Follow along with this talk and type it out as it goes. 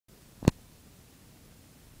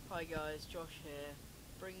Hi guys, Josh here,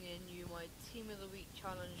 bringing you my Team of the Week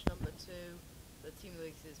challenge number 2. The Team of the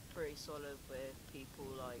Week is pretty solid with people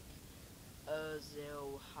like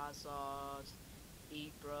Ozil, Hazard,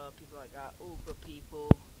 Ibra, people like that, all good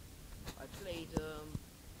people. I played them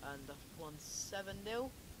and I've won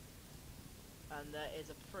 7-0, and there is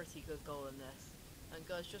a pretty good goal in this. And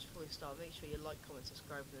guys, just before we start, make sure you like, comment,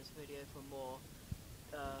 subscribe to this video for more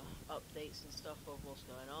updates and stuff of what's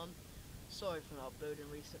going on. Sorry for not uploading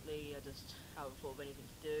recently, I just haven't thought of anything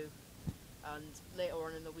to do. And later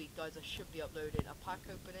on in the week guys, I should be uploading a pack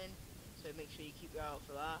opening, so make sure you keep your eye out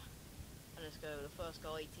for that. And let's go, the first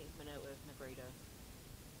goal, 18th minute with Negredo.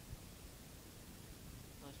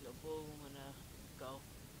 Nice little ball and a goal,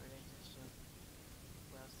 really, just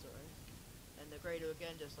well, sorry. And Negredo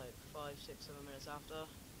again, just like 5, 6, 7 minutes after.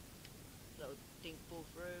 Little dink ball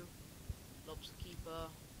through, lobs the keeper,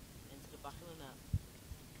 into the back of the net.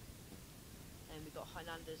 And we got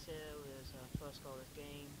Hernandez here with his first goal of the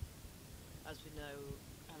game. As we know,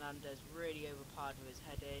 Hernandez really overpowered with his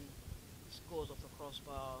heading, scores off the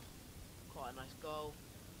crossbar, quite a nice goal.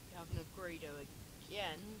 We have Negredo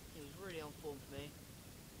again, he was really on form for me.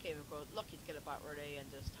 Came across, lucky to get it back ready, and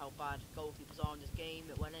just how bad goalkeepers are in this game,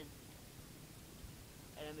 it went in.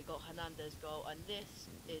 And then we got Hernandez goal, and this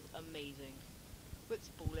is amazing. Puts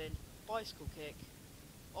the ball in, bicycle kick,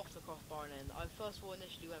 off the crossbar and in. I first of all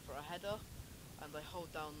initially went for a header, and I hold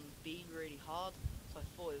down B really hard, so I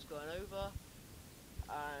thought it was going over,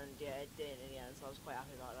 and yeah, it did in the end, so I was quite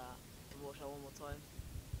happy about that. I'll watch that one more time.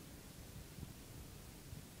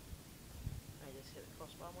 I just hit the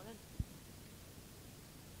crossbar and went in.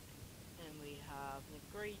 And we have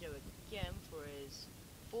Negredo again for his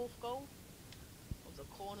 4th goal. On the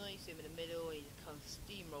corner, you see him in the middle, and he just comes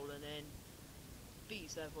steamrolling in,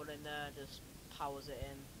 beats everyone in there, just powers it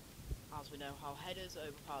in. As we know how headers are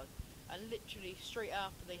overpowered. And literally straight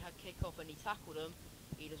after they had kick-off and he tackled them,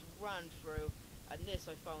 he just ran through, and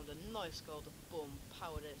this I found a nice goal to boom,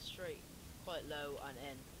 powered it straight, quite low and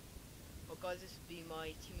in. Well guys, this would be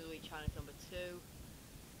my Team of the Week challenge number 2.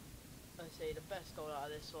 I say the best goal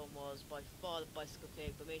out of this one was by far the bicycle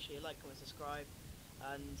kick, but make sure you like, comment, subscribe,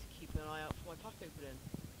 and keep an eye out for my pack opening.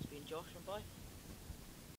 It's been Josh, and bye.